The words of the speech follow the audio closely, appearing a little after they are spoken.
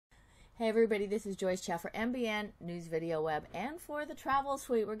Hey everybody, this is Joyce Chow for MBN News Video Web and for the Travel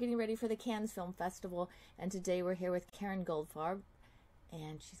Suite. We're getting ready for the Cannes Film Festival, and today we're here with Karen Goldfarb,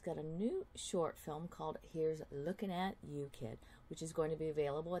 and she's got a new short film called Here's Lookin' at You, Kid, which is going to be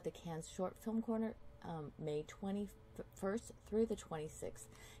available at the Cannes Short Film Corner May 21st through the 26th.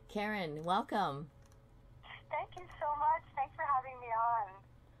 Karen, welcome. Thank you so much. Thanks for having me on.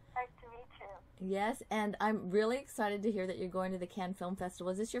 Nice to meet you. Yes, and I'm really excited to hear that you're going to the Cannes Film Festival.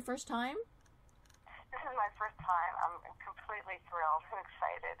 Is this your first time? This is my first time. I'm completely thrilled and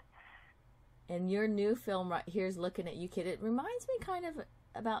excited. And your new film, right here's Looking at You, Kid. It reminds me kind of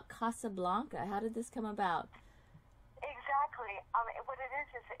about Casablanca. How did this come about? Exactly. What it is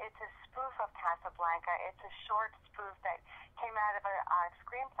it's a spoof of Casablanca. It's a short spoof that came out of a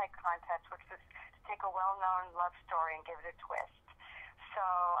screenplay contest, which was to take a well-known love story and give it a twist. So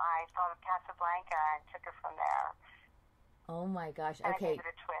I thought of Casablanca and took it from there. Oh my gosh! And Okay. I gave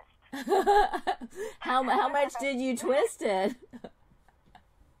it a twist. How much did you twist it?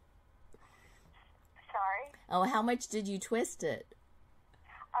 Sorry? Oh, how much did you twist it?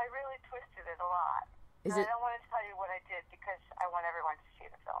 I really twisted it a lot. I don't want to tell you what I did because I want everyone to see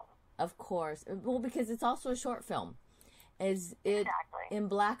the film. Of course. Well, because it's also a short film. Is it Exactly. in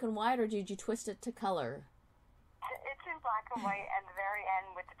black and white, or did you twist it to color? It's in black and white, and the very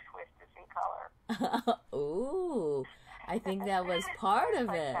end with the twist is in color. Ooh, I think that was part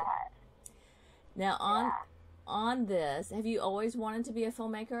of it. That. Now, on this, have you always wanted to be a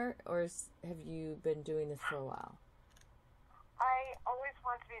filmmaker, or have you been doing this for a while? I always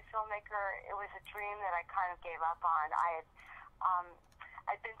wanted to be a filmmaker. It was a dream that I kind of gave up on.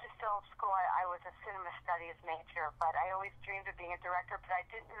 I'd been to film school. I was a cinema studies major, but I always dreamed of being a director, but I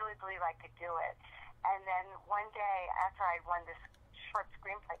didn't really believe I could do it. And then one day, after I won this short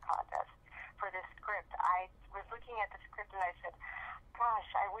screenplay contest for this script, I was looking at the script and I said, gosh,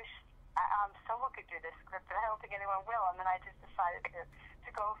 I wish someone could do this script, but I don't think anyone will. And then I just decided to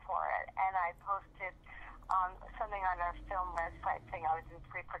go for it. And I posted something on our film website saying I was in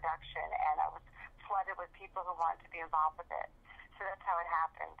pre-production, and I was flooded with people who wanted to be involved with it. So that's how it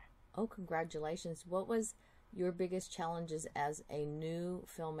happened. Oh, congratulations. What was your biggest challenges as a new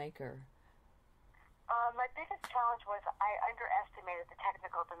filmmaker? My biggest challenge was I underestimated the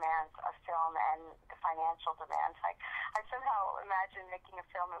technical demands of film and the financial demands. I somehow imagined making a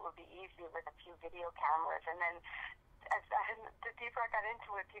film that would be easy with a few video cameras, and then the deeper I got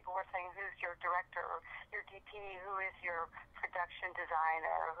into it, people were saying, who's your director, or your DP, who is your production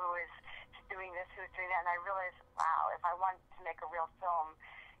designer, who is doing this, who's doing that, and I realized, wow, if I want to make a real film,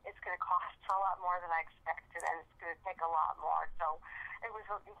 it's going to cost a lot more than I expected, and it's going to take a lot more. So it was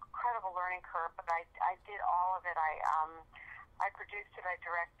an incredible learning curve, but I did all of it. I produced it, I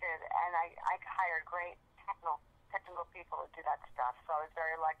directed, and I hired great technical people to do that stuff. So I was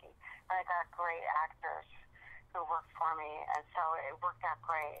very lucky, and I got great actors who worked for me, and so it worked out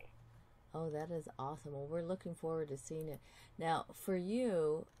great. Oh, that is awesome. Well, we're looking forward to seeing it. Now, for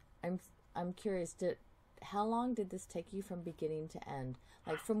you, I'm curious, how long did this take you from beginning to end?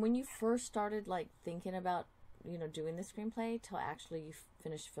 Like from when you first started thinking about, doing the screenplay till actually you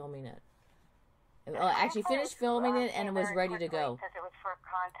finished filming it? Well, actually finished filming it and it was ready to go. Because it was for a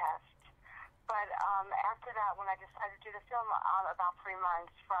contest. But after that, when I decided to do the film, about 3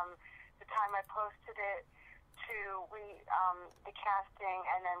 months from the time I posted it to the casting,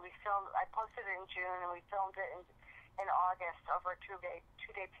 and then I posted it in June and we filmed it in August over a two-day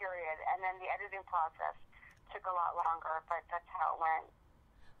period, and then the editing process took a lot longer, but that's how it went.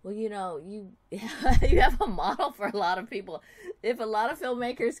 Well, you you have a model for a lot of people. If a lot of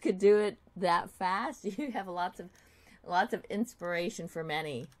filmmakers could do it that fast, you have lots of inspiration for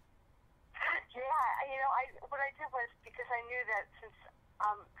many. Yeah, what I did was, because I knew that since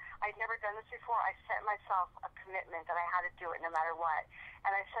I'd never done this before, I set myself a commitment that I had to do it no matter what, and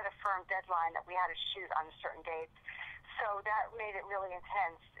I set a firm deadline that we had to shoot on a certain date. So that made it really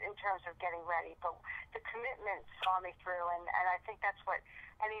intense in terms of getting ready. But the commitment saw me through, and I think that's what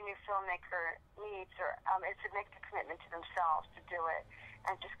any new filmmaker needs, is to make the commitment to themselves to do it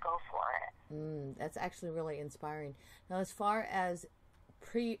and just go for it. That's actually really inspiring. Now, as far as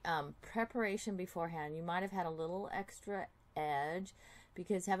preparation beforehand, you might have had a little extra edge,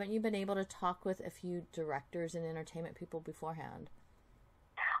 because haven't you been able to talk with a few directors and entertainment people beforehand?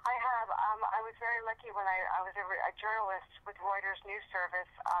 I have. I was very lucky when I was a journalist with Reuters News Service.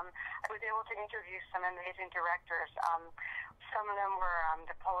 I was able to interview some amazing directors. Some of them were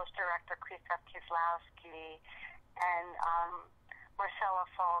the Polish director Krzysztof Kieslowski and Marcella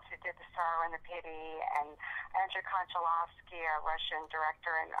Fultz, who did The Sorrow and the Pity, and Andrei Konchalovsky, a Russian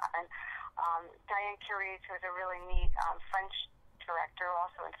director, and Diane Curie, who was a really neat French director who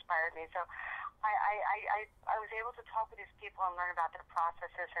also inspired me. So I was able to talk with these people and learn about their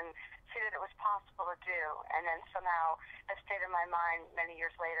processes and see that it was possible to do. And then somehow it stayed in my mind many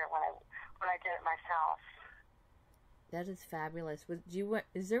years later when I did it myself. That is fabulous.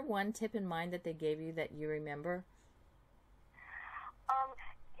 Is there one tip in mind that they gave you that you remember?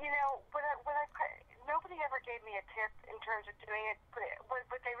 You know, nobody ever gave me a tip in terms of doing it, but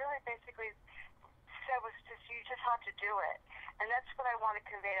what they really basically said was just, you just have to do it. And that's what I want to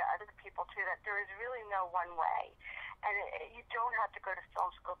convey to other people, too, that there is really no one way. And you don't have to go to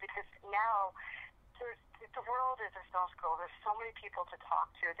film school, because now the world is a film school. There's so many people to talk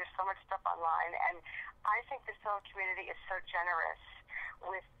to. There's so much stuff online. And I think the film community is so generous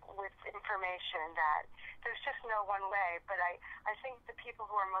with information that there's just no one way. But I think the people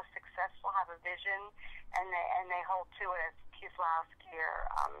who are most successful have a vision, and they hold to it, as Kieslowski or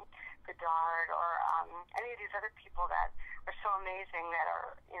Godard or any of these other people that are so amazing that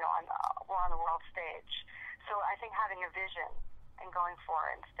are, we're on the world stage. So I think having a vision and going for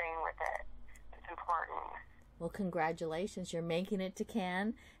it and staying with it is important. Well, congratulations. You're making it to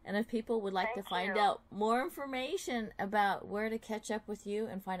Cannes. And if people would like to find you. out more information about where to catch up with you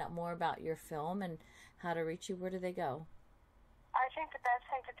and find out more about your film and how to reach you, where do they go? I think the best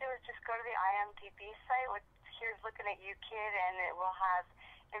thing to do is just go to the IMDb site, which here's Looking at You Kid, and it will have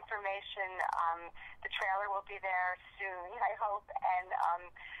information. The trailer will be there soon, I hope, and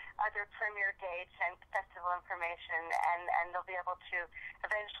other premiere dates and festival information, and they'll be able to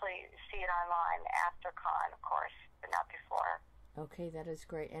eventually see it online after Cannes, of course, but not before. Okay, that is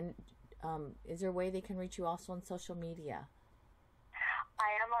great. And is there a way they can reach you also on social media? I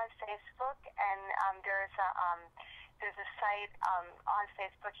am on Facebook, and there's a site on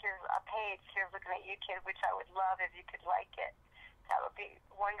Facebook. Here's a page, Here's Looking at You Kid, which I would love if you could like it. That would be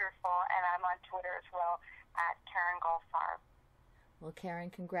wonderful. And I'm on Twitter as well, at Karen Goldfarb. Well, Karen,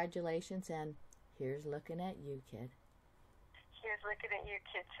 congratulations, and here's Looking at You, Kid. Here's Looking at You,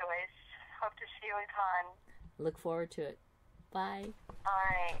 Kid Choice. Hope to see you in Cannes. Look forward to it. Bye. All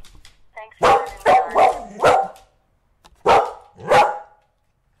right. Thanks for having me on.